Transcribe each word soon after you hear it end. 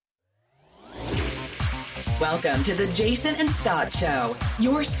Welcome to the Jason and Scott Show,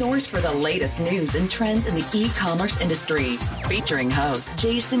 your source for the latest news and trends in the e-commerce industry. Featuring host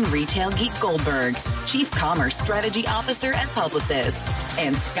Jason Retail Geek Goldberg, Chief Commerce Strategy Officer and Publicist,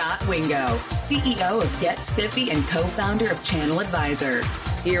 and Scott Wingo, CEO of Get Spiffy and co-founder of Channel Advisor.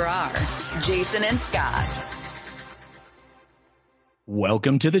 Here are Jason and Scott.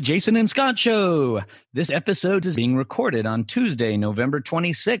 Welcome to the Jason and Scott Show. This episode is being recorded on Tuesday, November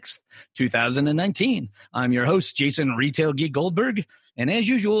 26th, 2019. I'm your host, Jason Retail Geek Goldberg. And as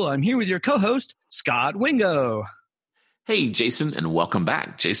usual, I'm here with your co-host, Scott Wingo. Hey, Jason, and welcome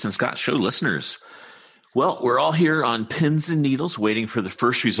back, Jason and Scott Show listeners. Well, we're all here on pins and needles waiting for the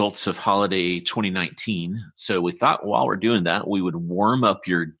first results of holiday 2019. So we thought while we're doing that, we would warm up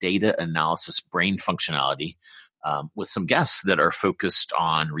your data analysis brain functionality with some guests that are focused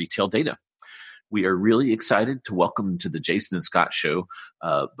on retail data. We are really excited to welcome to the Jason and Scott Show.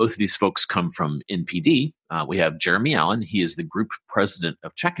 Both of these folks come from NPD. We have Jeremy Allen. He is the Group President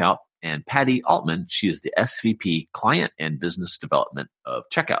of Checkout, and Patty Altman. She is the SVP Client and Business Development of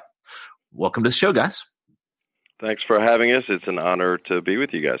Checkout. Welcome to the show, guys. Thanks for having us. It's an honor to be with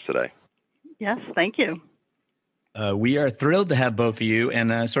you guys today. Yes, thank you. We are thrilled to have both of you,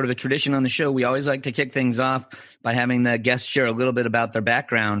 and sort of a tradition on the show, we always like to kick things off by having the guests share a little bit about their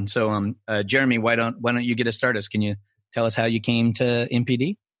background. So, Jeremy, why don't you get us started? Can you tell us how you came to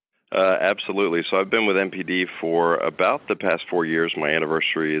NPD? Absolutely. So I've been with NPD for about the past 4 years. My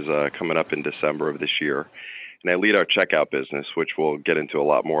anniversary is coming up in December of this year. And I lead our checkout business, which we'll get into a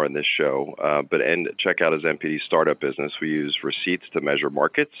lot more in this show. But checkout is NPD's startup business. We use receipts to measure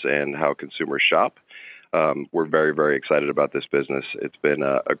markets and how consumers shop. We're very, very excited about this business. It's been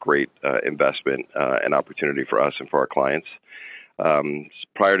a great investment and opportunity for us and for our clients.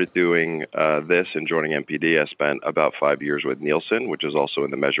 Prior to doing this and joining NPD, I spent about 5 years with Nielsen, which is also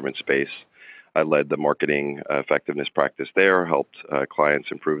in the measurement space. I led the marketing effectiveness practice there, helped clients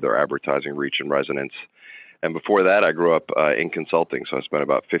improve their advertising reach and resonance. And before that, I grew up in consulting, so I spent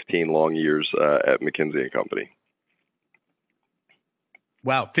about 15 long years at McKinsey & Company.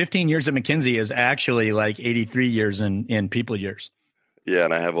 Wow, 15 years at McKinsey is actually like 83 years in people years. Yeah,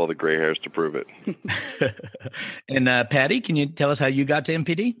 and I have all the gray hairs to prove it. And Patty, can you tell us how you got to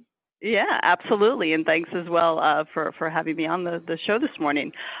NPD? Yeah, absolutely. And thanks as well for having me on the show this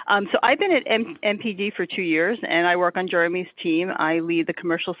morning. So I've been at NPD for 2 years, and I work on Jeremy's team. I lead the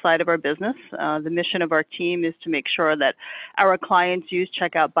commercial side of our business. The mission of our team is to make sure that our clients use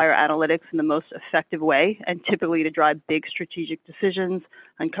checkout buyer analytics in the most effective way, and typically to drive big strategic decisions,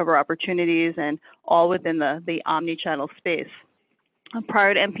 uncover opportunities, and all within the omni-channel space.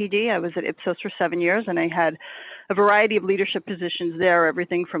 Prior to NPD, I was at Ipsos for 7 years, and I had a variety of leadership positions there,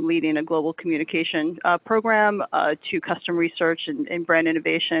 everything from leading a global communication program to custom research and brand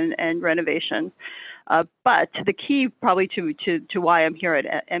innovation and renovation. But the key probably to why I'm here at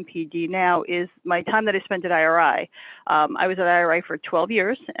NPD now is my time that I spent at IRI. I was at IRI for 12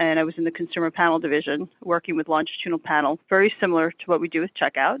 years, and I was in the consumer panel division working with longitudinal panel, very similar to what we do with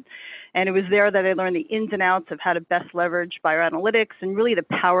checkout. And it was there that I learned the ins and outs of how to best leverage buyer analytics and really the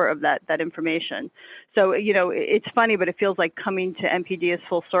power of that information. So, it's funny, but it feels like coming to NPD is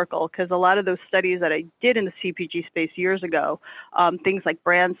full circle, because a lot of those studies that I did in the CPG space years ago, things like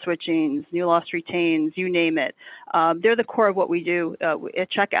brand switching, new loss retains, you name it, they're the core of what we do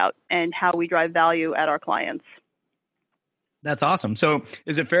at Checkout and how we drive value at our clients. That's awesome. So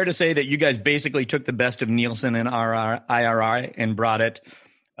is it fair to say that you guys basically took the best of Nielsen and IRI and brought it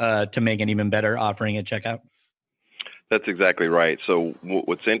to make an even better offering at Checkout? That's exactly right. So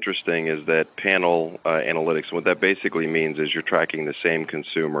what's interesting is that panel analytics, what that basically means is you're tracking the same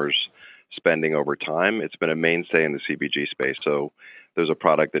consumers spending over time. It's been a mainstay in the CPG space. So there's a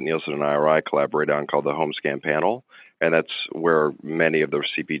product that Nielsen and IRI collaborate on called the Home Scan Panel, and that's where many of the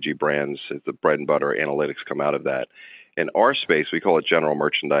CPG brands, the bread and butter analytics come out of that. In our space, we call it general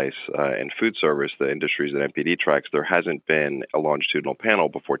merchandise and food service, the industries that NPD tracks. There hasn't been a longitudinal panel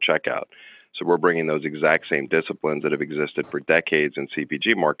before checkout. So we're bringing those exact same disciplines that have existed for decades in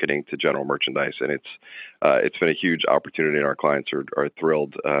CPG marketing to general merchandise. And it's been a huge opportunity, and our clients are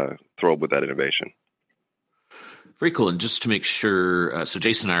thrilled with that innovation. Very cool. And just to make sure, so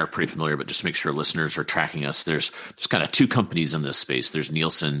Jason and I are pretty familiar, but just to make sure listeners are tracking us, there's kind of two companies in this space. There's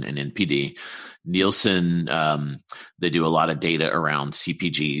Nielsen and NPD. Nielsen, they do a lot of data around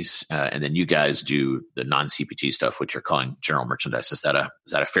CPGs, and then you guys do the non-CPG stuff, which you're calling general merchandise. Is that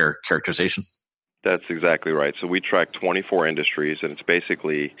a fair characterization? That's exactly right. So we track 24 industries, and it's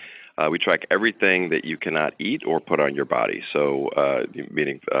basically we track everything that you cannot eat or put on your body. So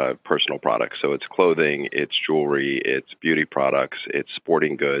meaning personal products. So it's clothing, it's jewelry, it's beauty products, it's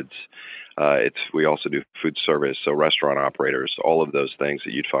sporting goods. We also do food service, so restaurant operators, all of those things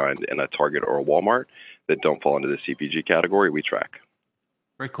that you'd find in a Target or a Walmart that don't fall into the CPG category, we track.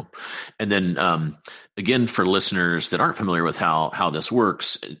 Very cool. And then again, for listeners that aren't familiar with how this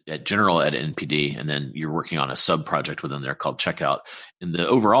works at NPD, and then you're working on a sub project within there called Checkout. In the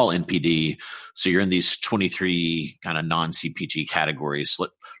overall NPD, so you're in these 23 kind of non-CPG categories.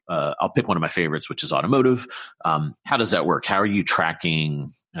 I'll pick one of my favorites, which is automotive. How does that work? How are you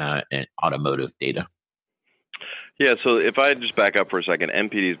tracking automotive data? Yeah, so if I just back up for a second,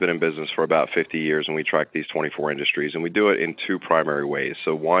 NPD has been in business for about 50 years, and we track these 24 industries, and we do it in two primary ways.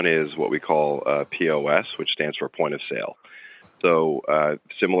 So one is what we call POS, which stands for point of sale. So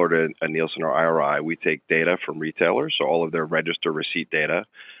similar to a Nielsen or IRI, we take data from retailers, so all of their register receipt data.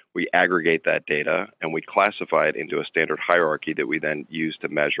 We aggregate that data, and we classify it into a standard hierarchy that we then use to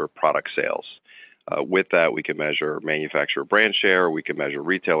measure product sales. With that, we can measure manufacturer brand share, we can measure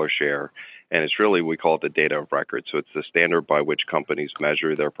retailer share, and it's really, we call it the data of record. So it's the standard by which companies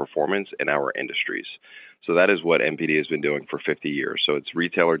measure their performance in our industries. So that is what NPD has been doing for 50 years. So it's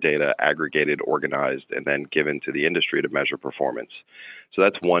retailer data aggregated, organized, and then given to the industry to measure performance. So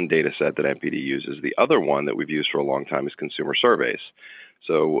that's one data set that NPD uses. The other one that we've used for a long time is consumer surveys.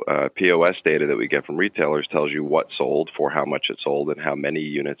 So POS data that we get from retailers tells you what sold, for how much it sold, and how many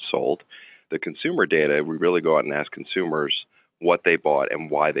units sold. The consumer data, we really go out and ask consumers what they bought and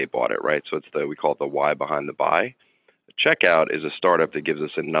why they bought it, right? So we call it the why behind the buy. Checkout is a startup that gives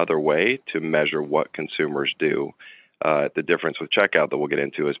us another way to measure what consumers do. The difference with Checkout that we'll get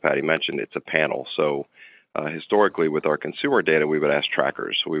into, as Patty mentioned, it's a panel. So historically with our consumer data, we would ask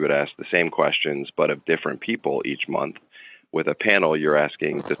trackers. So we would ask the same questions, but of different people each month. With a panel, you're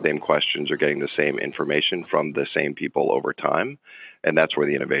asking the same questions, you're getting the same information from the same people over time. And that's where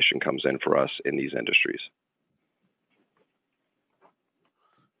the innovation comes in for us in these industries.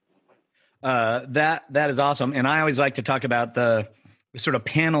 That is awesome. And I always like to talk about the sort of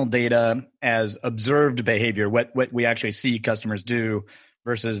panel data as observed behavior, what we actually see customers do,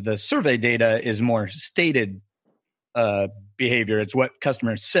 versus the survey data is more stated behavior. It's what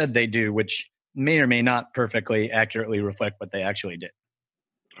customers said they do, which may or may not perfectly accurately reflect what they actually did.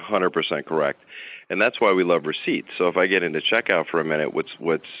 100% correct. And that's why we love receipts. So if I get into Checkout for a minute,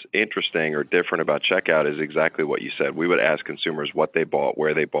 what's interesting or different about Checkout is exactly what you said. We would ask consumers what they bought,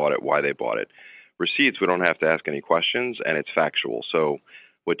 where they bought it, why they bought it. Receipts, we don't have to ask any questions, and it's factual. So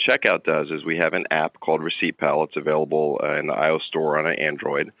what Checkout does is we have an app called Receipt Pal. It's available in the iOS store on an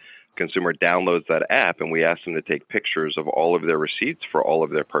Android. Consumer downloads that app, and we ask them to take pictures of all of their receipts for all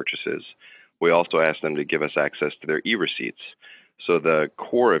of their purchases. We also ask them to give us access to their e-receipts. So the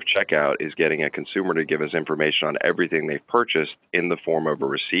core of Checkout is getting a consumer to give us information on everything they've purchased in the form of a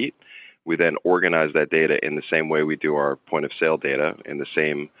receipt. We then organize that data in the same way we do our point of sale data, in the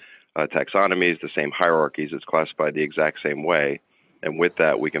same taxonomies, the same hierarchies. It's classified the exact same way. And with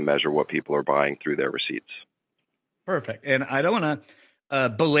that, we can measure what people are buying through their receipts. Perfect. And I don't want to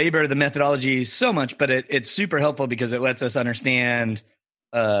belabor the methodology so much, but it's super helpful because it lets us understand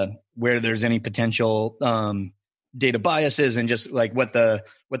where there's any potential data biases and just like what the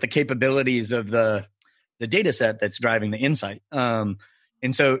capabilities of the data set that's driving the insight. And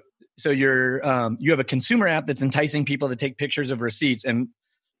so you have a consumer app that's enticing people to take pictures of receipts. And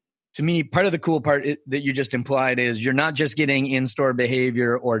to me, part of the cool part that you just implied is you're not just getting in-store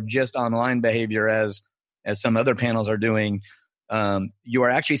behavior or just online behavior as some other panels are doing. You are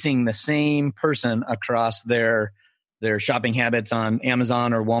actually seeing the same person across their shopping habits on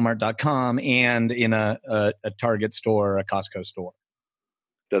Amazon or Walmart.com and in a Target store or a Costco store.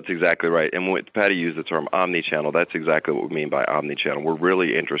 That's exactly right. And when Patty used the term omnichannel, that's exactly what we mean by omnichannel. We're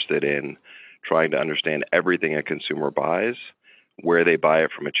really interested in trying to understand everything a consumer buys, where they buy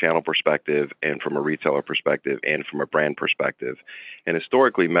it from a channel perspective and from a retailer perspective and from a brand perspective. And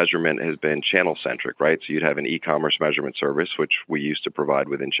historically, measurement has been channel-centric, right? So you'd have an e-commerce measurement service, which we used to provide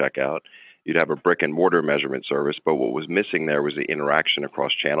within Checkout. You'd have a brick-and-mortar measurement service, but what was missing there was the interaction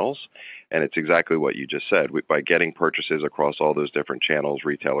across channels. And it's exactly what you just said. By getting purchases across all those different channels,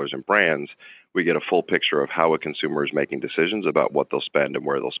 retailers, and brands, we get a full picture of how a consumer is making decisions about what they'll spend and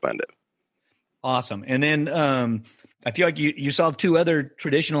where they'll spend it. Awesome. And then I feel like you solved two other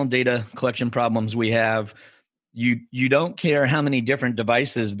traditional data collection problems we have. You don't care how many different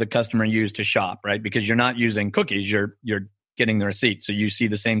devices the customer used to shop, right? Because you're not using cookies. You're getting the receipt. So you see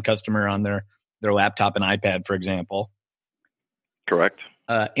the same customer on their laptop and iPad, for example. Correct.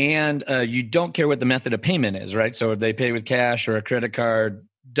 And you don't care what the method of payment is, right? So if they pay with cash or a credit card,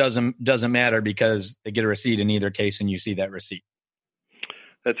 doesn't matter because they get a receipt in either case and you see that receipt.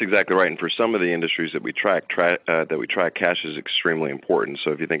 That's exactly right. And for some of the industries that we track, cash is extremely important. So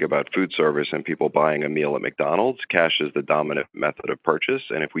if you think about food service and people buying a meal at McDonald's, cash is the dominant method of purchase.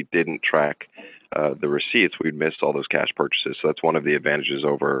 And if we didn't track the receipts, we'd miss all those cash purchases. So that's one of the advantages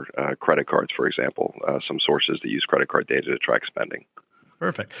over credit cards, for example. Some sources that use credit card data to track spending.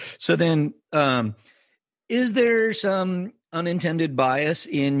 Perfect. So then, is there some unintended bias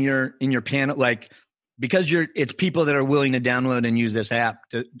in your panel, like? Because it's people that are willing to download and use this app.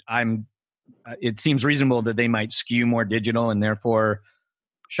 It seems reasonable that they might skew more digital and therefore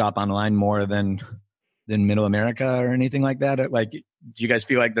shop online more than Middle America or anything like that. Like, do you guys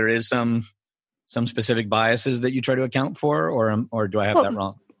feel like there is some specific biases that you try to account for, or do I have that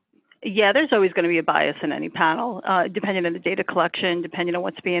wrong? Yeah, there's always going to be a bias in any panel, depending on the data collection, depending on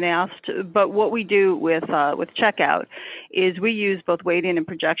what's being asked. But what we do with Checkout is we use both weighting and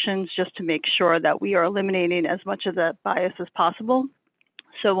projections just to make sure that we are eliminating as much of that bias as possible.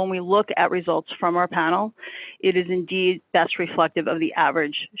 So when we look at results from our panel, it is indeed best reflective of the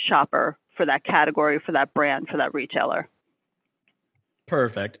average shopper for that category, for that brand, for that retailer.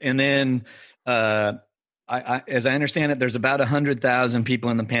 Perfect. And then, as I understand it, there's about 100,000 people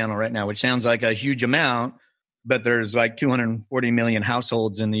in the panel right now, which sounds like a huge amount, but there's like 240 million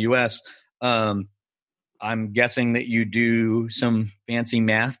households in the U.S. I'm guessing that you do some fancy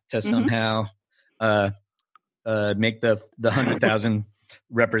math to somehow make the 100,000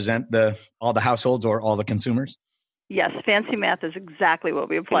 represent all the households or all the consumers. Yes, fancy math is exactly what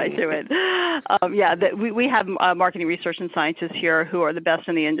we apply to it. We have marketing research and scientists here who are the best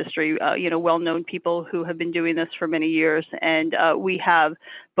in the industry, well-known people who have been doing this for many years. And we have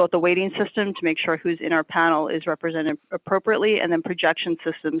both a weighting system to make sure who's in our panel is represented appropriately, and then projection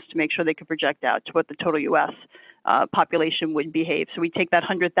systems to make sure they can project out to what the total U.S. Population would behave. So we take that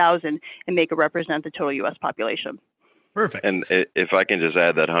 100,000 and make it represent the total U.S. population. Perfect. And if I can just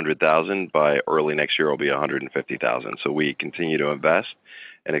add that 100,000, by early next year, will be 150,000. So we continue to invest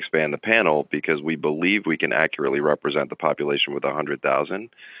and expand the panel because we believe we can accurately represent the population with 100,000.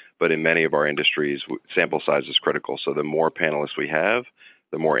 But in many of our industries, sample size is critical. So the more panelists we have,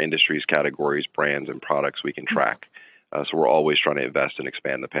 the more industries, categories, brands, and products we can track. So we're always trying to invest and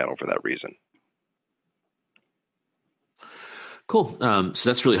expand the panel for that reason. Cool. So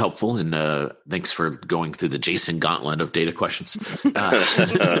that's really helpful. And thanks for going through the Jason gauntlet of data questions.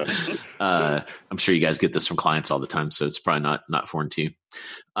 I'm sure you guys get this from clients all the time, so it's probably not foreign to you.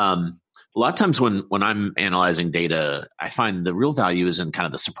 A lot of times when I'm analyzing data, I find the real value is in kind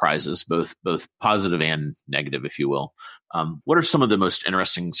of the surprises, both positive and negative, if you will. What are some of the most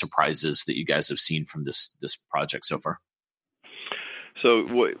interesting surprises that you guys have seen from this project so far? So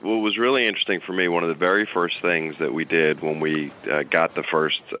what was really interesting for me, one of the very first things that we did when we got the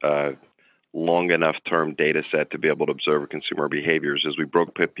first long enough term data set to be able to observe consumer behaviors is we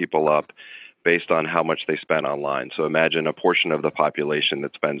broke people up based on how much they spent online. So imagine a portion of the population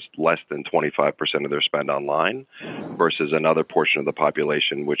that spends less than 25% of their spend online versus another portion of the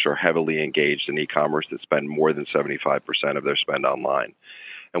population which are heavily engaged in e-commerce that spend more than 75% of their spend online.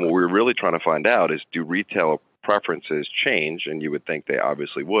 And what we're really trying to find out is, do retail preferences change? And you would think they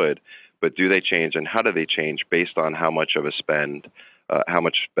obviously would, but do they change, and how do they change based on how much spend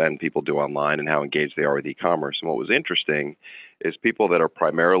people do online and how engaged they are with e-commerce? And what was interesting is people that are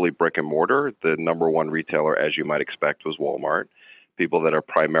primarily brick and mortar, the number one retailer, as you might expect, was Walmart. People that are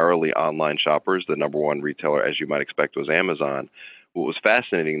primarily online shoppers, the number one retailer, as you might expect, was Amazon. What was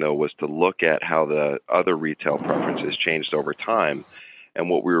fascinating, though, was to look at how the other retail preferences changed over time. And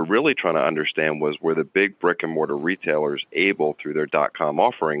what we were really trying to understand was, were the big brick and mortar retailers able, through their .com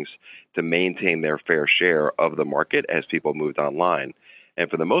offerings, to maintain their fair share of the market as people moved online? And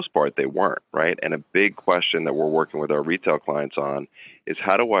for the most part, they weren't, right? And a big question that we're working with our retail clients on is,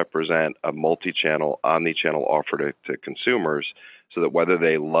 how do I present a multi-channel, omni-channel offer to consumers so that whether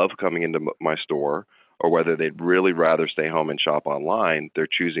they love coming into my store or whether they'd really rather stay home and shop online, they're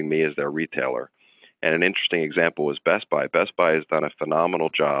choosing me as their retailer? And an interesting example was Best Buy. Best Buy has done a phenomenal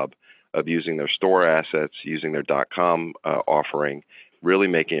job of using their store assets, using their .com offering, really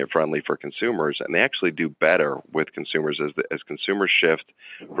making it friendly for consumers. And they actually do better with consumers as consumers shift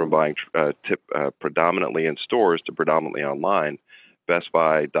from buying predominantly in stores to predominantly online.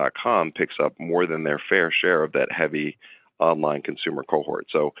 BestBuy.com picks up more than their fair share of that heavy online consumer cohort.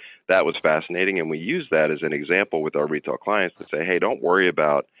 So that was fascinating. And we use that as an example with our retail clients to say, hey, don't worry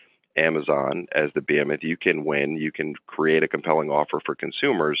about Amazon as the behemoth. You can win. You can create a compelling offer for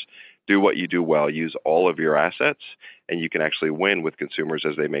consumers. Do what you do well. Use all of your assets, and you can actually win with consumers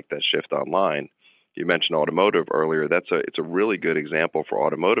as they make that shift online. You mentioned automotive earlier. It's a really good example for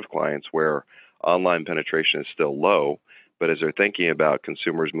automotive clients where online penetration is still low, But as they're thinking about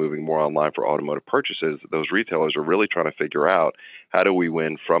consumers moving more online for automotive purchases, those retailers are really trying to figure out how do we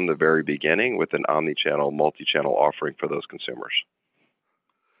win from the very beginning with an omni-channel, multi-channel offering for those consumers.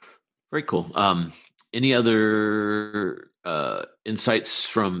 Very cool. Any other insights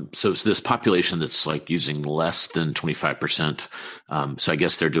from this population that's like using less than 25%? So I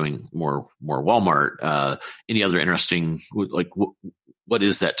guess they're doing more Walmart. Any other interesting, like what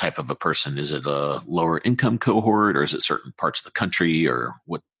is that type of a person? Is it a lower income cohort, or is it certain parts of the country, or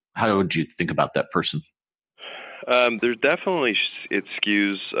what? How would you think about that person? There's definitely, it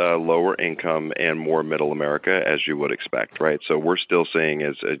skews lower income and more middle America, as you would expect, right? So we're still seeing,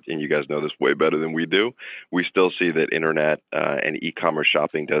 and you guys know this way better than we do, we still see that internet and e-commerce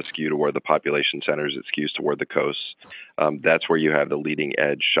shopping does skew to where the population centers, it skews toward the coasts. That's where you have the leading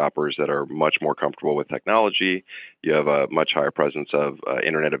edge shoppers that are much more comfortable with technology. You have a much higher presence of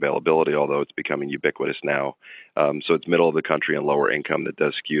internet availability, although it's becoming ubiquitous now. So it's middle of the country and lower income that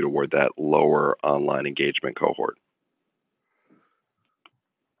does skew toward that lower online engagement cohort.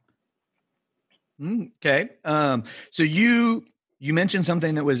 Okay. So you mentioned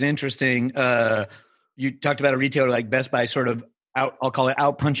something that was interesting. You talked about a retailer like Best Buy sort of I'll call it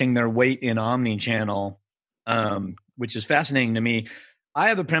out punching their weight in omni-channel, which is fascinating to me. I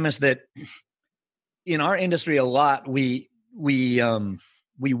have a premise that in our industry a lot, we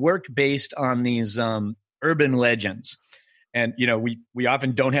work based on these urban legends. And, we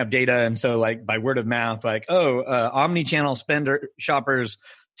often don't have data. And so like by word of mouth, like, omni-channel shoppers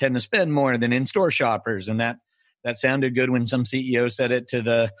tend to spend more than in-store shoppers. And that sounded good when some CEO said it to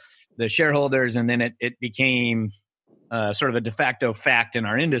the shareholders. And then it became sort of a de facto fact in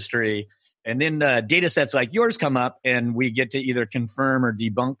our industry. And then data sets like yours come up and we get to either confirm or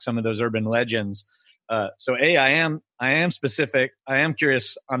debunk some of those urban legends. So I am specific. I am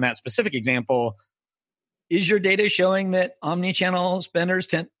curious on that specific example. Is your data showing that omni-channel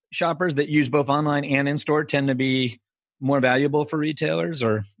shoppers that use both online and in-store tend to be more valuable for retailers,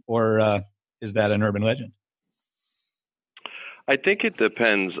 or is that an urban legend? I think it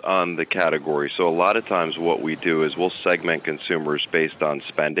depends on the category. So a lot of times what we do is we'll segment consumers based on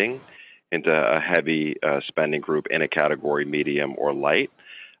spending into a heavy spending group in a category, medium or light.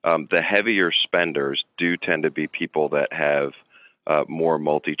 The heavier spenders do tend to be people that have more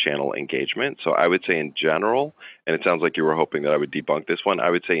multi-channel engagement. So I would say in general, and it sounds like you were hoping that I would debunk this one, I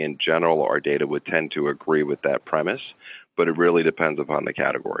would say in general our data would tend to agree with that premise, but it really depends upon the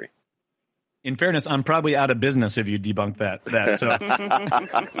category. In fairness, I'm probably out of business if you debunk that. So,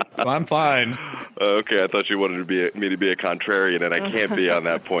 so I'm fine. Okay, I thought you wanted me to be a contrarian, and I can't be on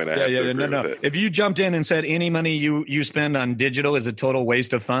that point. No. If you jumped in and said any money you spend on digital is a total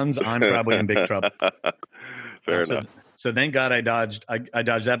waste of funds, I'm probably in big trouble. Fair enough. So thank God I dodged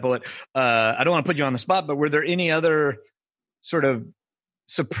that bullet. I don't want to put you on the spot, but were there any other sort of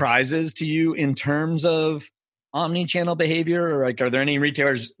surprises to you in terms of omni-channel behavior, or like are there any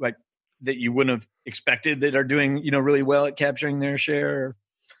retailers like that you wouldn't have expected that are doing really well at capturing their share? Or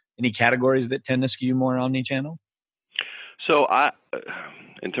any categories that tend to skew more omni-channel? So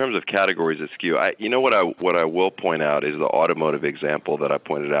in terms of categories that skew, what I will point out is the automotive example that I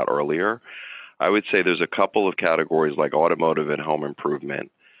pointed out earlier. I would say there's a couple of categories like automotive and home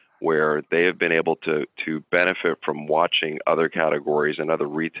improvement where they have been able to benefit from watching other categories and other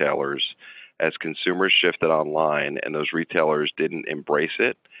retailers as consumers shifted online, and those retailers didn't embrace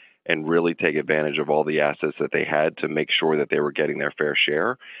it and really take advantage of all the assets that they had to make sure that they were getting their fair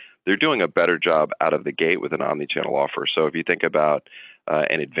share. They're doing a better job out of the gate with an omni-channel offer. So if you think about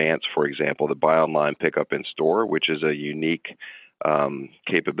an Advance, for example, the buy online, pick up in store, which is a unique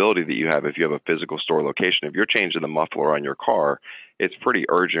capability that you have if you have a physical store location. If you're changing the muffler on your car, it's pretty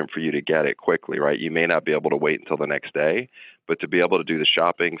urgent for you to get it quickly, right? You may not be able to wait until the next day, but to be able to do the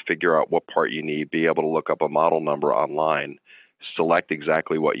shopping, figure out what part you need, be able to look up a model number online, select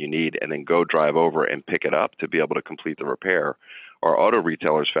exactly what you need, and then go drive over and pick it up to be able to complete the repair. Our auto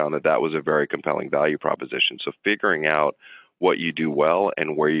retailers found that was a very compelling value proposition. So figuring out what you do well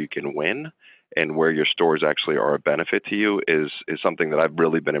and where you can win and where your stores actually are a benefit to you is something that I've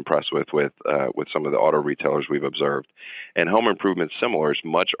really been impressed with some of the auto retailers we've observed. And home improvement similar is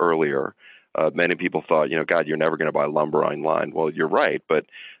much earlier. Many people thought, God, you're never going to buy lumber online. Well, you're right, but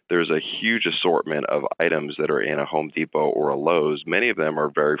there's a huge assortment of items that are in a Home Depot or a Lowe's. Many of them are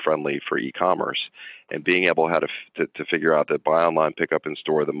very friendly for e-commerce. And being able to figure out that buy online, pick up in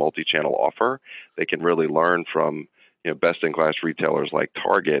store, the multi-channel offer, they can really learn from best-in-class retailers like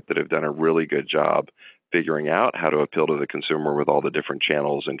Target that have done a really good job figuring out how to appeal to the consumer with all the different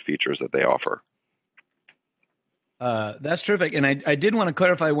channels and features that they offer. That's terrific. And I did want to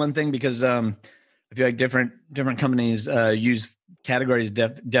clarify one thing because I feel like different companies use categories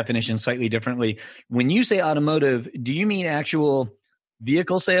definitions slightly differently. When you say automotive, do you mean actual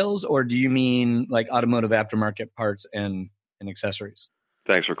vehicle sales, or do you mean like automotive aftermarket parts and accessories?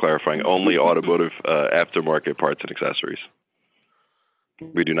 Thanks for clarifying. Only automotive aftermarket parts and accessories.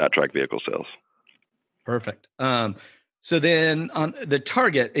 We do not track vehicle sales. Perfect. So then on the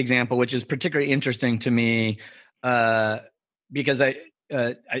Target example, which is particularly interesting to me, because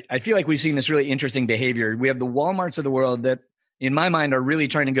I feel like we've seen this really interesting behavior. We have the Walmarts of the world that, in my mind, are really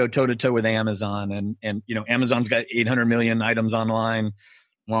trying to go toe to toe with Amazon, and Amazon's got 800 million items online.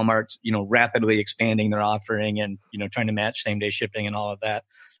 Walmart's rapidly expanding their offering and trying to match same day shipping and all of that.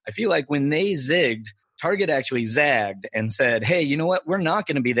 I feel like when they zigged, Target actually zagged and said, "Hey, you know what? We're not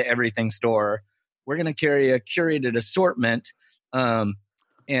going to be the everything store. We're going to carry a curated assortment,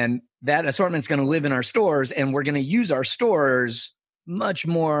 and that assortment's going to live in our stores, and we're going to use our stores much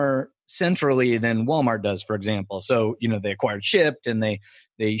more centrally than Walmart does, for example." So, they acquired Shipt, and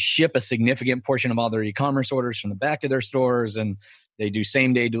they ship a significant portion of all their e-commerce orders from the back of their stores, and they do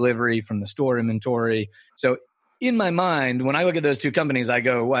same-day delivery from the store inventory. So in my mind, when I look at those two companies, I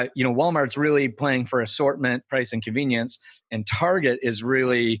go, Walmart's really playing for assortment, price, and convenience, and Target is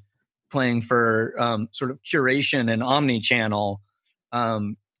really playing for sort of curation and omni-channel.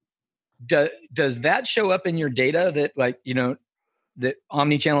 Does that show up in your data that that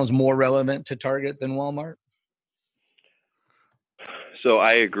omni-channel is more relevant to Target than Walmart? So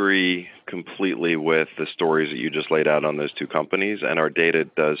I agree completely with the stories that you just laid out on those two companies, and our data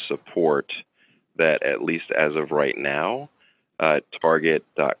does support that, at least as of right now.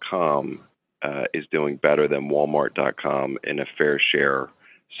 Target.com is doing better than Walmart.com in a fair share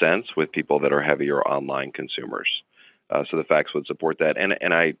sense with people that are heavier online consumers. So the facts would support that.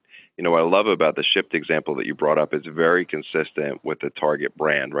 And I, what I love about the Shipt example that you brought up, it's very consistent with the Target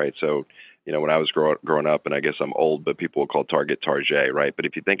brand, right? So, when I was growing up, and I guess I'm old, but people will call Target Target, right? But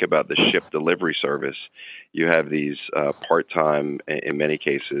if you think about the Shipt delivery service, you have these part-time, in many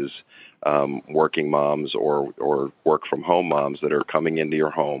cases, working moms or work from home moms that are coming into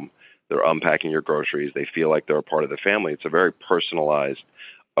your home. They're unpacking your groceries. They feel like they're a part of the family. It's a very personalized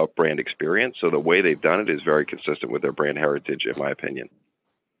brand experience. So the way they've done it is very consistent with their brand heritage, in my opinion.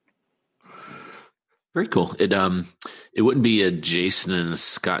 Very cool. It wouldn't be a Jason and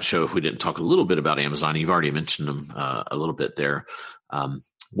Scott show if we didn't talk a little bit about Amazon. You've already mentioned them a little bit there.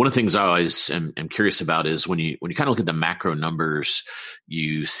 One of the things I always am curious about is when you kind of look at the macro numbers,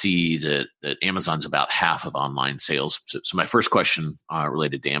 you see that Amazon's about half of online sales. So my first question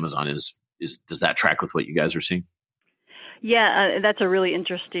related to Amazon is does that track with what you guys are seeing? Yeah, that's a really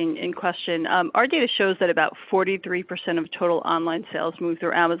interesting question. Our data shows that about 43% of total online sales move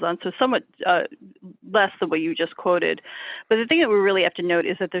through Amazon, so somewhat less than what you just quoted. But the thing that we really have to note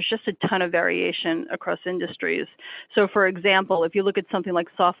is that there's just a ton of variation across industries. So, for example, if you look at something like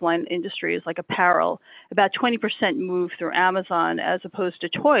softline industries like apparel, about 20% move through Amazon as opposed to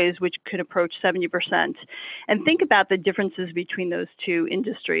toys, which could approach 70%. And think about the differences between those two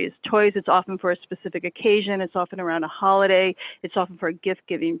industries. Toys, it's often for a specific occasion. It's often around a holiday. It's often for a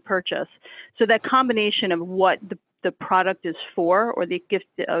gift-giving purchase. So that combination of what the product is for, or the gift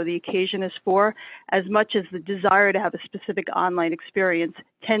or the occasion is for, as much as the desire to have a specific online experience,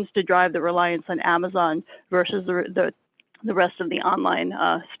 tends to drive the reliance on Amazon versus the rest of the online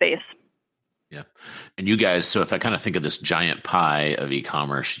space. Yeah. And you guys, so if I kind of think of this giant pie of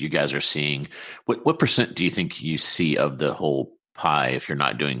e-commerce, you guys are seeing, what percent do you think you see of the whole pie if you're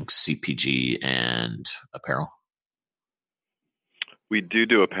not doing CPG and apparel? We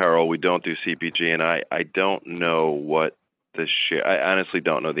do apparel. We don't do CPG, and I don't know what the share. I honestly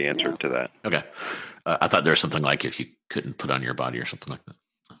don't know the answer to that. Okay. I thought there was something like if you couldn't put on your body or something like that.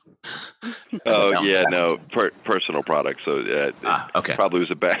 Oh, yeah, no, personal products. So okay. Probably was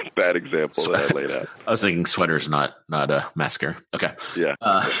a bad example that I laid out. I was thinking sweaters, not mascara. Okay. Yeah.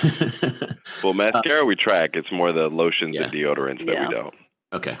 Well, mascara we track. It's more the lotions and deodorants that we don't.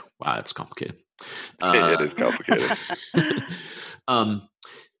 Okay. Wow, that's complicated. It is complicated.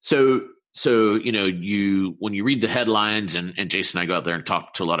 So when you read the headlines, and Jason and I go out there and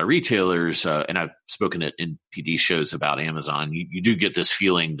talk to a lot of retailers, and I've spoken at NPD shows about Amazon, you do get this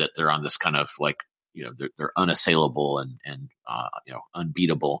feeling that they're on this kind of like, they're unassailable and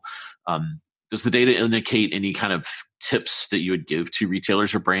unbeatable. Does the data indicate any kind of tips that you would give to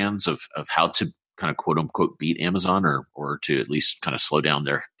retailers or brands of how to kind of quote unquote beat Amazon or to at least kind of slow down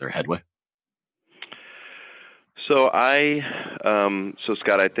their headway? So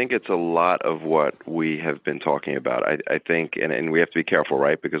Scott, I think it's a lot of what we have been talking about. I think, and we have to be careful,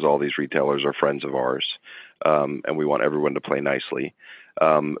 right? Because all these retailers are friends of ours, and we want everyone to play nicely.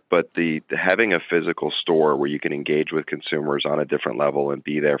 But having a physical store where you can engage with consumers on a different level and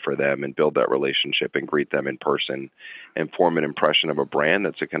be there for them and build that relationship and greet them in person and form an impression of a brand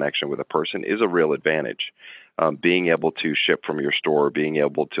that's a connection with a person is a real advantage. Being able to ship from your store, being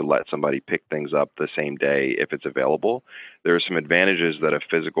able to let somebody pick things up the same day if it's available, there are some advantages that a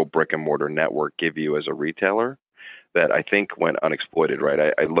physical brick and mortar network give you as a retailer that I think went unexploited,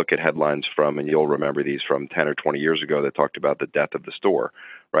 right? I look at headlines from, and you'll remember these from 10 or 20 years ago that talked about the death of the store,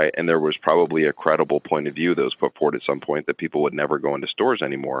 right? And there was probably a credible point of view that was put forward at some point that people would never go into stores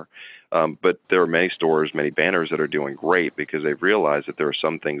anymore. But there are many stores, many banners that are doing great because they've realized that there are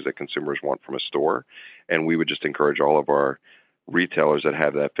some things that consumers want from a store. And we would just encourage all of our retailers that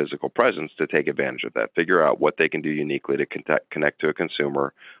have that physical presence to take advantage of that, figure out what they can do uniquely to connect to a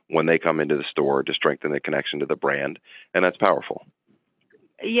consumer when they come into the store to strengthen the connection to the brand. And that's powerful.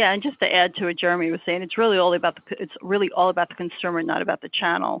 Yeah, and just to add to what Jeremy was saying, it's really all about the consumer, not about the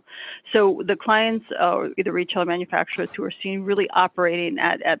channel. So the clients, either retail or manufacturers who are seen really operating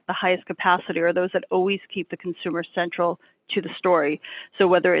at the highest capacity are those that always keep the consumer central to the story. So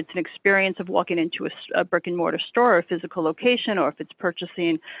whether it's an experience of walking into a brick and mortar store or a physical location, or if it's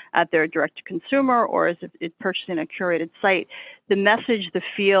purchasing at their direct to consumer, or is it purchasing a curated site, the message, the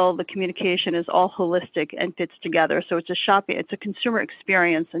feel, the communication is all holistic and fits together. So it's a consumer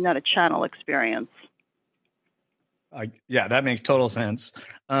experience and not a channel experience. Yeah, that makes total sense.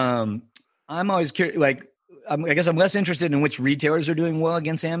 I'm always curious, I guess I'm less interested in which retailers are doing well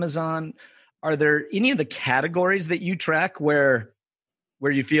against Amazon. Are there any of the categories that you track where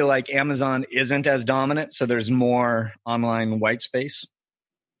you feel like Amazon isn't as dominant, so there's more online white space?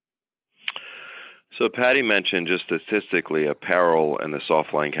 So Patty mentioned just statistically, apparel and the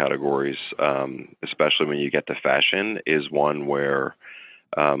softline categories, especially when you get to fashion, is one where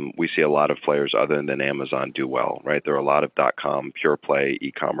we see a lot of players other than Amazon do well, right? There are a lot of .com, pure play,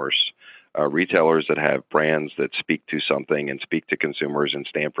 e-commerce retailers that have brands that speak to something and speak to consumers and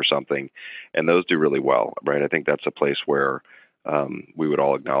stand for something, and those do really well, right? I think that's a place where we would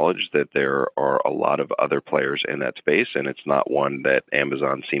all acknowledge that there are a lot of other players in that space, and it's not one that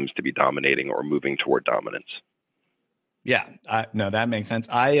Amazon seems to be dominating or moving toward dominance. Yeah, no, that makes sense.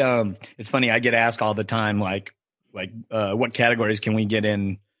 It's funny, I get asked all the time, what categories can we get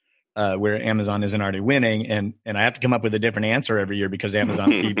in where Amazon isn't already winning, and I have to come up with a different answer every year because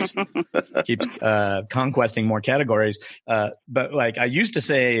Amazon keeps conquesting more categories. But I used to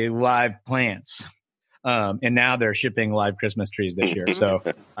say live plants, and now they're shipping live Christmas trees this year. So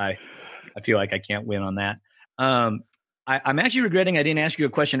I feel like I can't win on that. I'm actually regretting I didn't ask you a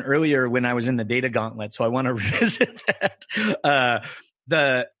question earlier when I was in the data gauntlet, so I want to revisit that.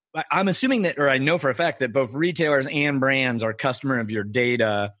 I'm assuming that, or I know for a fact that both retailers and brands are customer of your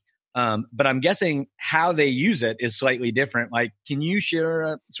data. But I'm guessing how they use it is slightly different. Can you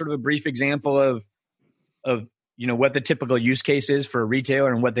share sort of a brief example of what the typical use case is for a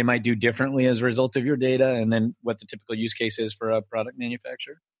retailer and what they might do differently as a result of your data, and then what the typical use case is for a product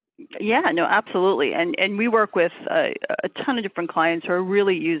manufacturer? Yeah, no, absolutely. And we work with a ton of different clients who are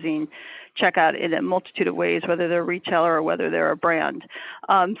really using Checkout in a multitude of ways, whether they're a retailer or whether they're a brand.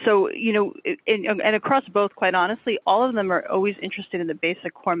 And across both, quite honestly, all of them are always interested in the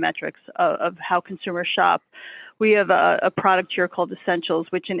basic core metrics of how consumers shop. We have a product here called Essentials,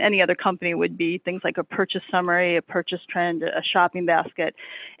 which in any other company would be things like a purchase summary, a purchase trend, a shopping basket.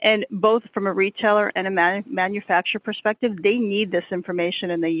 And both from a retailer and a manufacturer perspective, they need this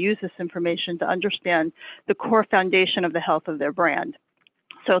information and they use this information to understand the core foundation of the health of their brand.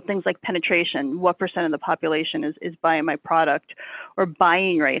 So things like penetration, what % of the population is buying my product, or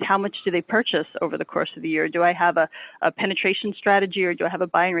buying rate, how much do they purchase over the course of the year? Do I have a penetration strategy, or do I have a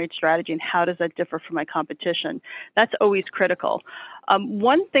buying rate strategy, and how does that differ from my competition? That's always critical.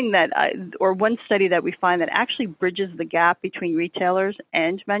 One study that we find that actually bridges the gap between retailers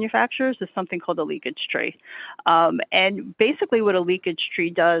and manufacturers is something called a leakage tree. And basically what a leakage tree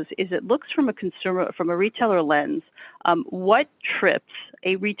does is it looks from a retailer lens, what trips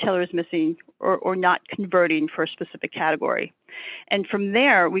a retailer is missing or not converting for a specific category. And from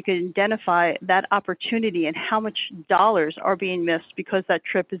there, we can identify that opportunity and how much dollars are being missed because that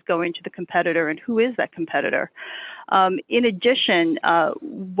trip is going to the competitor, and who is that competitor. In addition,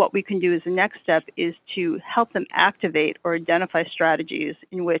 what we can do as the next step is to help them activate or identify strategies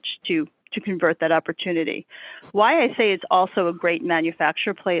in which to convert that opportunity. Why I say it's also a great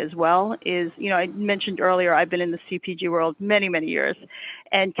manufacturer play as well is, I mentioned earlier, I've been in the CPG world many, many years,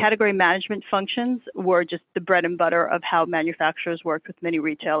 and category management functions were just the bread and butter of how manufacturers worked with many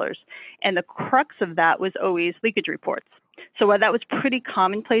retailers. And the crux of that was always leakage reports. So while that was pretty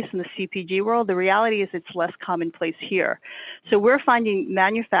commonplace in the CPG world, the reality is it's less commonplace here. So we're finding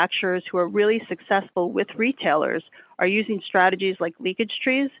manufacturers who are really successful with retailers are using strategies like leakage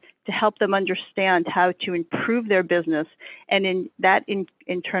trees to help them understand how to improve their business. And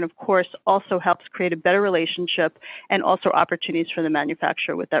in turn, of course, also helps create a better relationship and also opportunities for the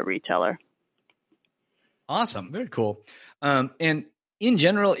manufacturer with that retailer. Awesome. Very cool. And in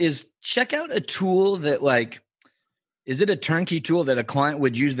general, is Checkout a tool that is it a turnkey tool that a client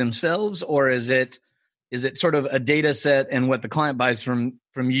would use themselves, or is it sort of a data set and what the client buys from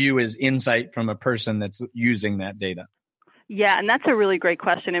you is insight from a person that's using that data? Yeah, and that's a really great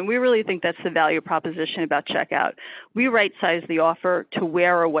question, and we really think that's the value proposition about Checkout. We right-size the offer to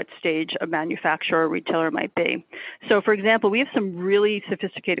where or what stage a manufacturer or retailer might be. So, for example, we have some really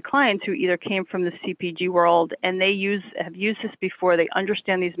sophisticated clients who either came from the CPG world and they have used this before. They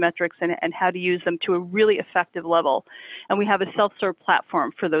understand these metrics and how to use them to a really effective level. And we have a self-serve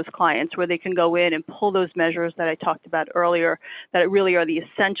platform for those clients where they can go in and pull those measures that I talked about earlier, that really are the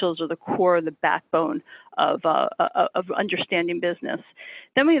essentials or the core, the backbone of understanding business.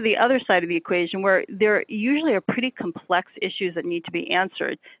 Then we have the other side of the equation where there usually are pretty complex issues that need to be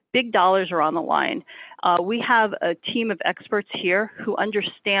answered. Big dollars are on the line. We have a team of experts here who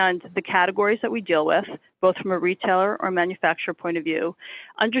understand the categories that we deal with, both from a retailer or manufacturer point of view,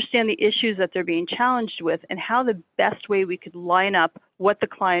 understand the issues that they're being challenged with, and how the best way we could line up what the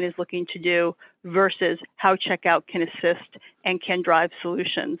client is looking to do versus how Checkout can assist and can drive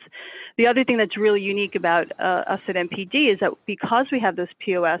solutions. The other thing that's really unique about us at NPD is that because we have those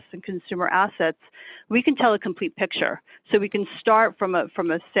POS and consumer assets, we can tell a complete picture. So we can start from a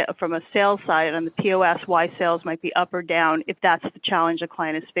sales side on the POS, why sales might be up or down if that's the challenge a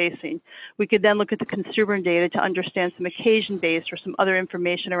client is facing. We could then look at the consumer data to understand some occasion-based or some other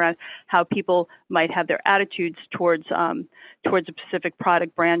information around how people might have their attitudes towards a specific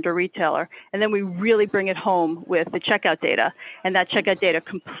product, brand, or retailer. And then we really bring it home with the Checkout data, and that Checkout data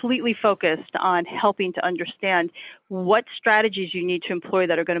completely focused on helping to understand what strategies you need to employ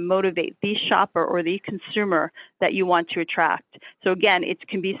that are going to motivate the shopper or the consumer that you want to attract. So again, it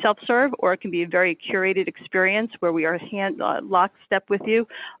can be self-serve or it can be a very curated experience where we are lockstep with you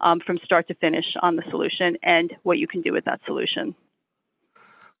from start to finish on the solution and what you can do with that solution.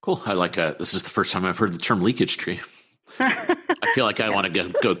 Cool. I like this is the first time I've heard the term leakage tree. I feel like I want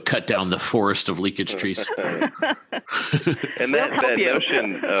to go cut down the forest of leakage trees. And that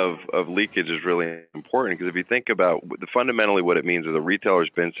notion of leakage is really important, because if you think about fundamentally what it means is the retailer's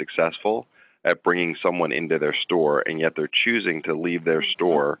been successful at bringing someone into their store, and yet they're choosing to leave their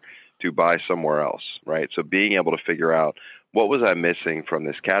store to buy somewhere else, right? So being able to figure out what was I missing from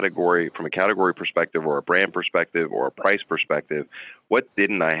this category, from a category perspective or a brand perspective or a price perspective, what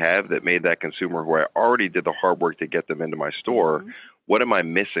didn't I have that made that consumer who I already did the hard work to get them into my store, what am I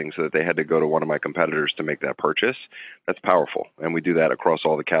missing so that they had to go to one of my competitors to make that purchase? That's powerful. And we do that across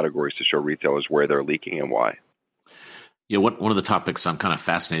all the categories to show retailers where they're leaking and why. Yeah, one of the topics I'm kind of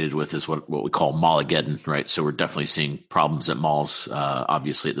fascinated with is what we call Mallageddon, right? So we're definitely seeing problems at malls,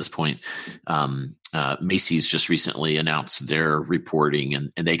 obviously, at this point. Macy's just recently announced their reporting, and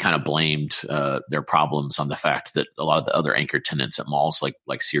they kind of blamed their problems on the fact that a lot of the other anchor tenants at malls,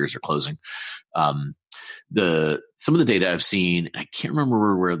 like Sears, are closing. Some of the data I've seen, I can't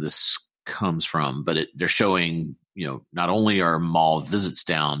remember where this comes from, but they're showing, not only are mall visits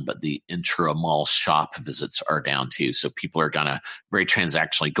down, but the intra-mall shop visits are down too. So people are very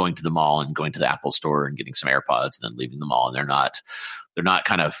transactionally going to the mall and going to the Apple store and getting some AirPods and then leaving the mall. And they're not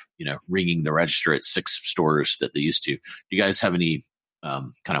kind of, ringing the register at 6 stores that they used to. Do you guys have any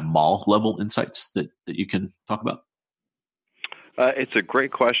kind of mall level insights that you can talk about? It's a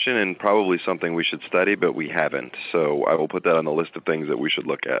great question and probably something we should study, but we haven't. So I will put that on the list of things that we should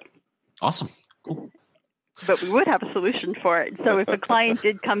look at. Awesome. Cool. But we would have a solution for it. So if a client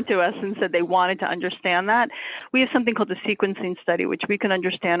did come to us and said they wanted to understand that, we have something called the sequencing study, which we can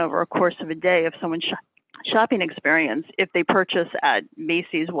understand over a course of a day of someone's shopping experience. If they purchase at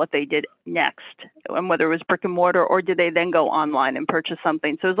Macy's, what they did next, and whether it was brick and mortar or did they then go online and purchase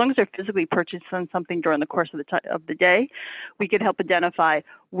something. So as long as they're physically purchasing something during the course of the day, we could help identify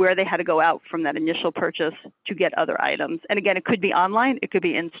where they had to go out from that initial purchase to get other items. And again, it could be online, it could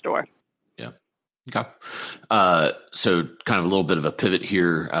be in store. Yeah. Okay. So kind of a little bit of a pivot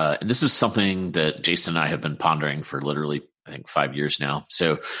here. And this is something that Jason and I have been pondering for literally, I think, 5 years now.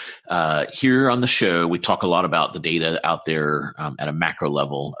 So here on the show, we talk a lot about the data out there at a macro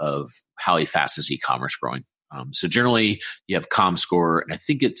level of how fast is e-commerce growing. So generally, you have ComScore, and I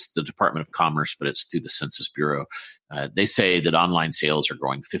think it's the Department of Commerce, but it's through the Census Bureau. They say that online sales are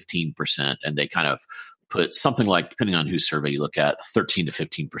growing 15%, and they kind of put something like, depending on whose survey you look at, 13 to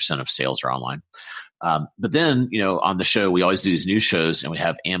 15% of sales are online. But then, on the show, we always do these news shows, and we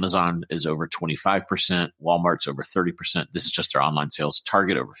have Amazon is over 25%, Walmart's over 30%. This is just their online sales.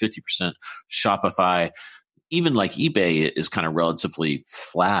 Target over 50%, Shopify, even like eBay is kind of relatively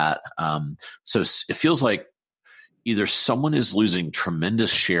flat. So it feels like either someone is losing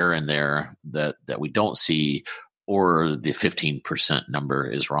tremendous share in there that we don't see, or the 15% number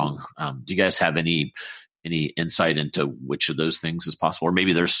is wrong. Do you guys have any insight into which of those things is possible? Or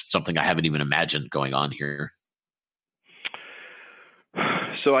maybe there's something I haven't even imagined going on here.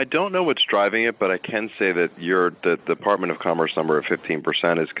 So I don't know what's driving it, but I can say that the Department of Commerce number of 15%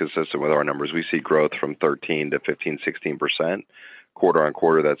 is consistent with our numbers. We see growth from 13 to 15, 16%. Quarter on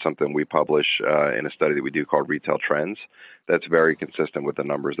quarter, that's something we publish in a study that we do called Retail Trends. That's very consistent with the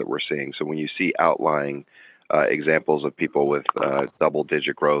numbers that we're seeing. So when you see outlying examples of people with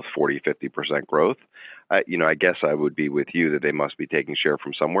double-digit growth, 40, 50% growth, I guess I would be with you that they must be taking share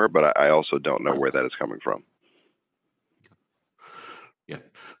from somewhere, but I also don't know where that is coming from. Yeah,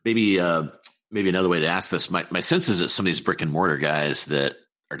 maybe another way to ask this. My sense is that some of these brick and mortar guys that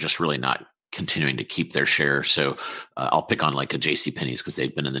are just really not continuing to keep their share. So I'll pick on like a JCPenney's because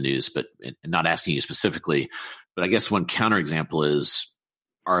they've been in the news, but not asking you specifically. But I guess one counterexample is,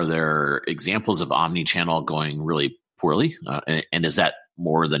 are there examples of omni-channel going really poorly? And is that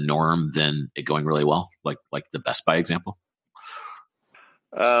more the norm than it going really well, like the Best Buy example?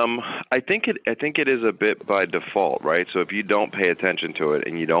 I think it is a bit by default, right? So if you don't pay attention to it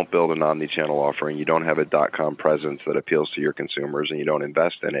and you don't build an omni-channel offering, you don't have a .com presence that appeals to your consumers, and you don't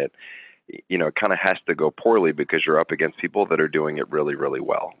invest in it, it kind of has to go poorly because you're up against people that are doing it really, really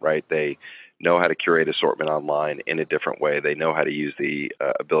well, right? They know how to curate assortment online in a different way. They know how to use the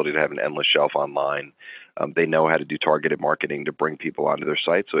ability to have an endless shelf online. They know how to do targeted marketing to bring people onto their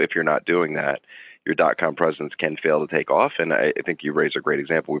site. So if you're not doing that, your .com presence can fail to take off. And I think you raise a great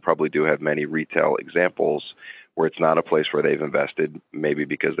example. We probably do have many retail examples where it's not a place where they've invested, maybe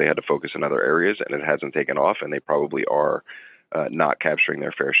because they had to focus in other areas and it hasn't taken off, and they probably are not capturing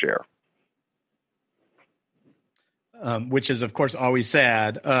their fair share. Which is, of course, always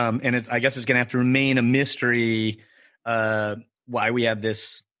sad. And I guess it's going to have to remain a mystery why we have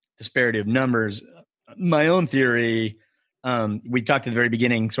this disparity of numbers. My own theory, we talked at the very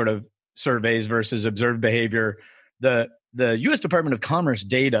beginning, sort of surveys versus observed behavior. The U.S. Department of Commerce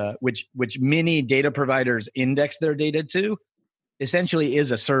data, which many data providers index their data to, essentially is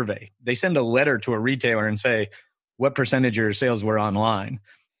a survey. They send a letter to a retailer and say, what percentage of your sales were online?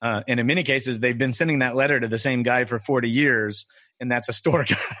 And in many cases, they've been sending that letter to the same guy for 40 years, and that's a store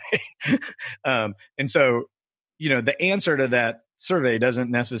guy. And so, the answer to that survey doesn't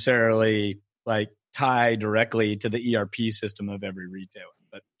necessarily tie directly to the ERP system of every retailer.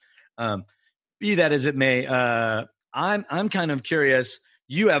 But be that as it may, I'm kind of curious.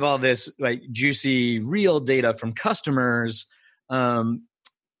 You have all this juicy, real data from customers. I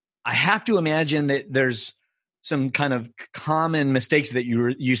have to imagine that there's some kind of common mistakes that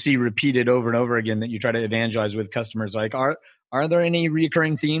you see repeated over and over again that you try to evangelize with customers. Are there any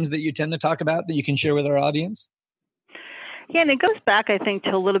recurring themes that you tend to talk about that you can share with our audience? Yeah, and it goes back, I think,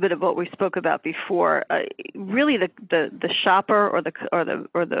 to a little bit of what we spoke about before. Really, the shopper or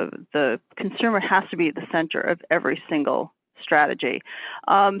the consumer has to be at the center of every single strategy.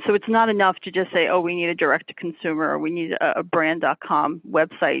 So it's not enough to just say, we need a direct-to-consumer or we need a brand.com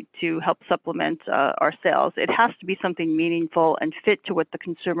website to help supplement our sales. It has to be something meaningful and fit to what the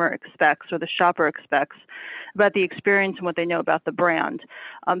consumer expects or the shopper expects about the experience and what they know about the brand.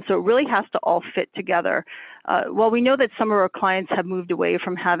 So it really has to all fit together. While we know that some of our clients have moved away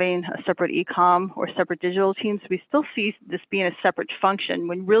from having a separate e-com or separate digital teams, we still see this being a separate function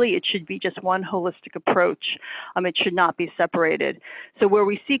when really it should be just one holistic approach. It should not be separated. So where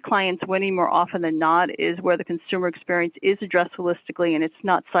we see clients winning more often than not is where the consumer experience is addressed holistically and it's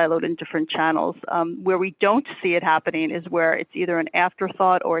not siloed in different channels. Where we don't see it happening is where it's either an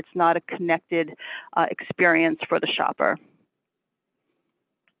afterthought or it's not a connected experience for the shopper.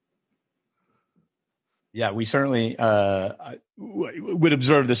 Yeah, we certainly would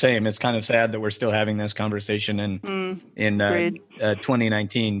observe the same. It's kind of sad that we're still having this conversation in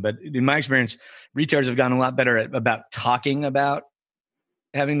 2019. But in my experience, retailers have gotten a lot better about talking about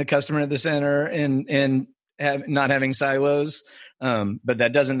having the customer at the center and not having silos. But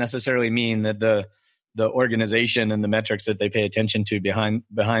that doesn't necessarily mean that the organization and the metrics that they pay attention to behind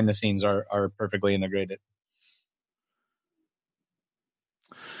the scenes are perfectly integrated.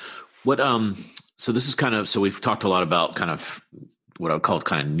 So this is so we've talked a lot about kind of what I would call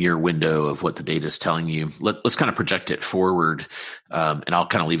kind of near window of what the data is telling you. Let's kind of project it forward, and I'll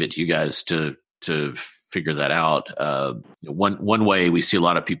kind of leave it to you guys to figure that out. One way we see a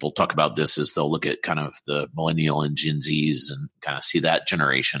lot of people talk about this is they'll look at kind of the millennial and Gen Zs and kind of see that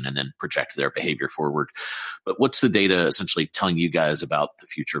generation and then project their behavior forward. But what's the data essentially telling you guys about the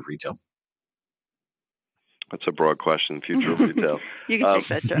future of retail? That's a broad question, future of retail. You can take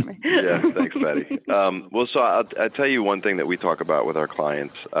that, Jeremy. Yeah, thanks, Patty. So I'll tell you one thing that we talk about with our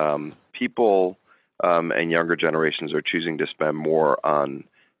clients. People and younger generations are choosing to spend more on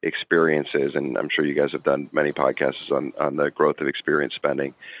experiences, and I'm sure you guys have done many podcasts on the growth of experience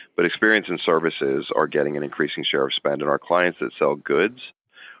spending, but experience and services are getting an increasing share of spend, and our clients that sell goods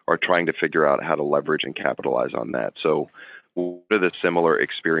are trying to figure out how to leverage and capitalize on that. So what are the similar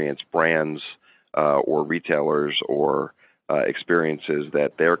experience brands or retailers or experiences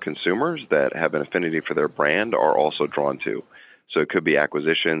that their consumers that have an affinity for their brand are also drawn to? So it could be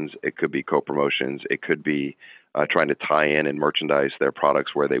acquisitions, it could be co-promotions, it could be trying to tie in and merchandise their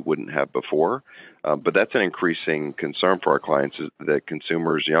products where they wouldn't have before. But that's an increasing concern for our clients, is that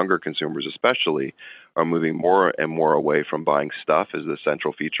consumers, younger consumers especially, are moving more and more away from buying stuff as the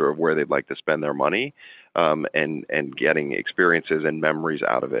central feature of where they'd like to spend their money, and getting experiences and memories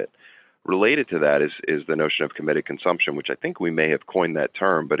out of it. Related to that is the notion of committed consumption, which I think we may have coined that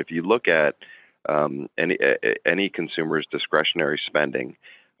term. But if you look at any consumer's discretionary spending,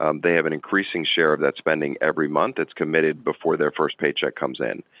 they have an increasing share of that spending every month. It's committed before their first paycheck comes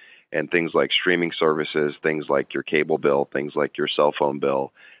in. And things like streaming services, things like your cable bill, things like your cell phone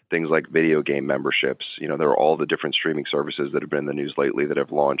bill, things like video game memberships, there are all the different streaming services that have been in the news lately that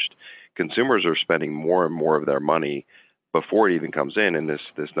have launched. Consumers are spending more and more of their money before it even comes in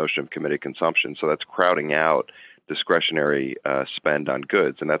this notion of committed consumption. So that's crowding out discretionary spend on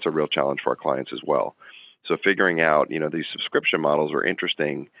goods, and that's a real challenge for our clients as well. So figuring out, these subscription models are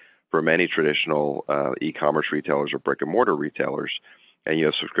interesting for many traditional e-commerce retailers or brick and mortar retailers, and you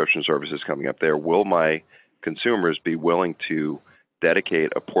have subscription services coming up there. Will my consumers be willing to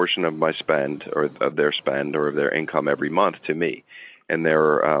dedicate a portion of my spend or of their spend or of their income every month to me? And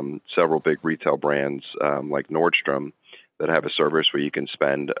there are several big retail brands like Nordstrom that have a service where you can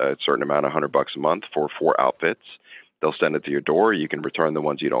spend a certain amount, $100 a month for 4 outfits. They'll send it to your door. You can return the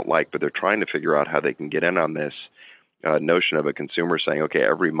ones you don't like, but they're trying to figure out how they can get in on this notion of a consumer saying, okay,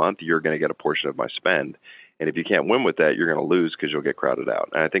 every month you're going to get a portion of my spend. And if you can't win with that, you're going to lose because you'll get crowded out.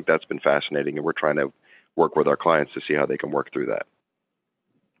 And I think that's been fascinating, and we're trying to work with our clients to see how they can work through that.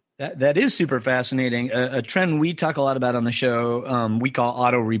 That is super fascinating. A trend we talk a lot about on the show, we call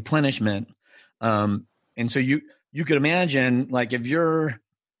auto replenishment. And so you could imagine, like, if you're,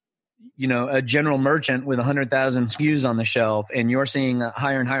 a general merchant with 100,000 SKUs on the shelf, and you're seeing a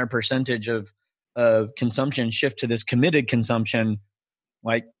higher and higher percentage of consumption shift to this committed consumption,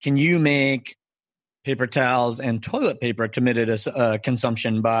 like, can you make paper towels and toilet paper committed as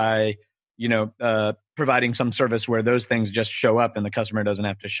consumption by, providing some service where those things just show up and the customer doesn't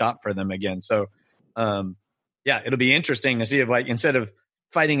have to shop for them again. So, it'll be interesting to see if, like, instead of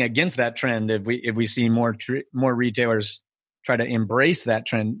fighting against that trend, if we see more retailers try to embrace that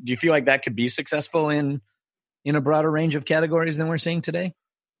trend. Do you feel like that could be successful in a broader range of categories than we're seeing today?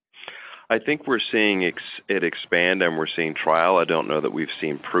 I think we're seeing it expand, and we're seeing trial. I don't know that we've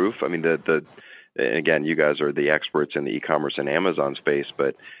seen proof. I mean, again, you guys are the experts in the e-commerce and Amazon space,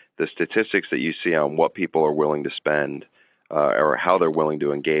 but the statistics that you see on what people are willing to spend or how they're willing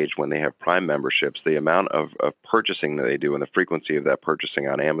to engage when they have Prime memberships, the amount of purchasing that they do and the frequency of that purchasing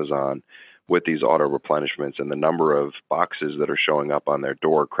on Amazon with these auto replenishments and the number of boxes that are showing up on their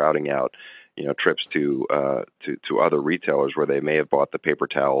door, crowding out, trips to other retailers where they may have bought the paper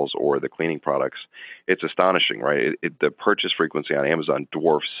towels or the cleaning products. It's astonishing, right? The purchase frequency on Amazon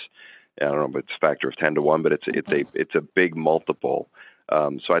dwarfs, I don't know, but it's a factor of 10 to 1, but it's a big multiple.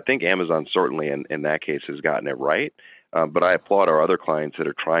 So I think Amazon certainly in that case has gotten it right. But I applaud our other clients that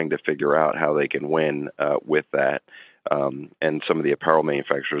are trying to figure out how they can win with that. And some of the apparel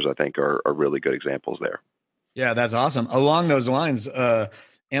manufacturers, I think, are really good examples there. Yeah, that's awesome. Along those lines,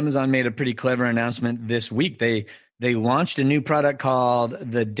 Amazon made a pretty clever announcement this week. They launched a new product called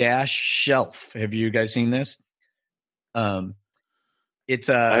the Dash Shelf. Have you guys seen this? I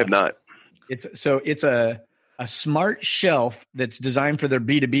have not. It's a smart shelf that's designed for their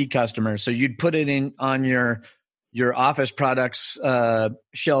B2B customers. So you'd put it in on your office products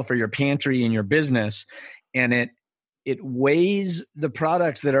shelf or your pantry in your business, and it weighs the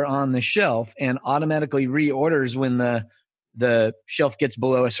products that are on the shelf and automatically reorders when the shelf gets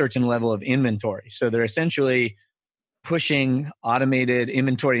below a certain level of inventory. So they're essentially pushing automated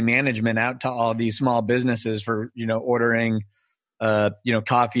inventory management out to all these small businesses for, ordering,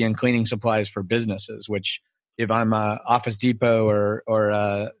 coffee and cleaning supplies for businesses, which if I'm Office Depot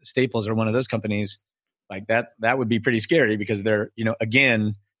or Staples or one of those companies, like that would be pretty scary because they're,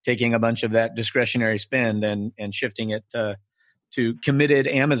 again, taking a bunch of that discretionary spend and shifting it to committed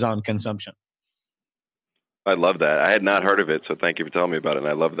Amazon consumption. I love that. I had not heard of it, so thank you for telling me about it. And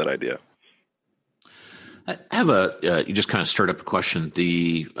I love that idea. I have you just kind of stirred up a question.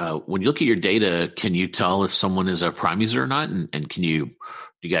 When you look at your data, can you tell if someone is a Prime user or not? And do you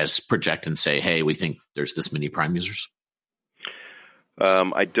guys project and say, hey, we think there's this many Prime users?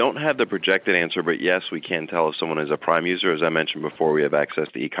 I don't have the projected answer, but yes, we can tell if someone is a Prime user. As I mentioned before, we have access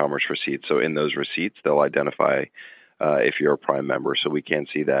to e-commerce receipts. So in those receipts, they'll identify if you're a Prime member. So we can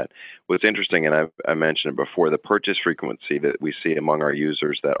see that. What's interesting, and I mentioned it before, the purchase frequency that we see among our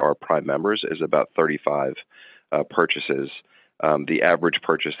users that are Prime members is about 35 purchases. The average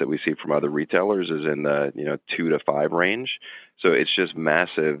purchase that we see from other retailers is in the 2 to 5 range. So it's just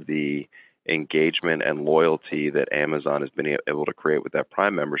massive, the engagement and loyalty that Amazon has been able to create with that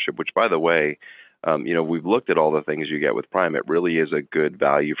Prime membership, which, by the way, we've looked at all the things you get with Prime. It really is a good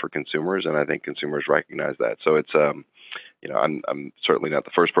value for consumers, and I think consumers recognize that. So it's, I'm certainly not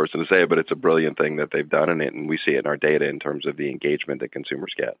the first person to say it, but it's a brilliant thing that they've done, and we see it in our data in terms of the engagement that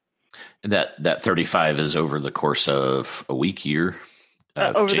consumers get. And that 35 is over the course of a week, year?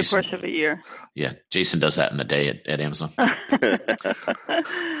 Over the course of a year. Yeah, Jason does that in a day at Amazon.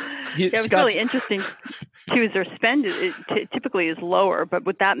 It's really interesting too. Their spend typically is lower, but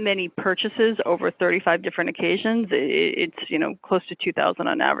with that many purchases over 35 different occasions, it's close to 2,000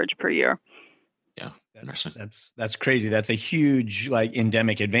 on average per year. Yeah, that's crazy. That's a huge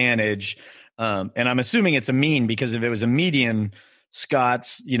endemic advantage, and I'm assuming it's a mean because if it was a median,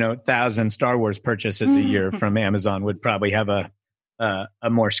 Scott's 1,000 Star Wars purchases a year from Amazon would probably have a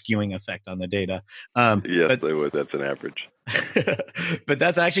more skewing effect on the data. Yes, they would. That's an average. But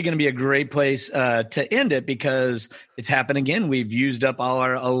that's actually going to be a great place to end it because it's happened again. We've used up all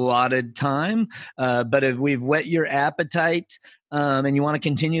our allotted time. But if we've whet your appetite and you want to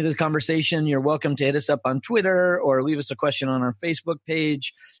continue this conversation, you're welcome to hit us up on Twitter or leave us a question on our Facebook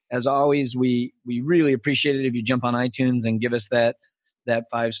page. As always, we really appreciate it if you jump on iTunes and give us that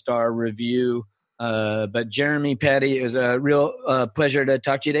 5-star review. But Jeremy, Patty, it was a real pleasure to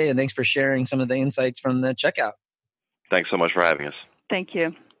talk to you today, and thanks for sharing some of the insights from the checkout. Thanks so much for having us. Thank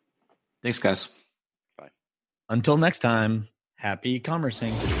you. Thanks, guys. Bye. Until next time, happy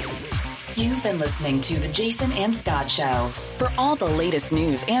commercing. You've been listening to The Jason and Scott Show. For all the latest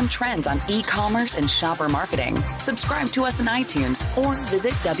news and trends on e-commerce and shopper marketing, subscribe to us on iTunes or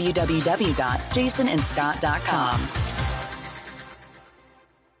visit www.jasonandscott.com.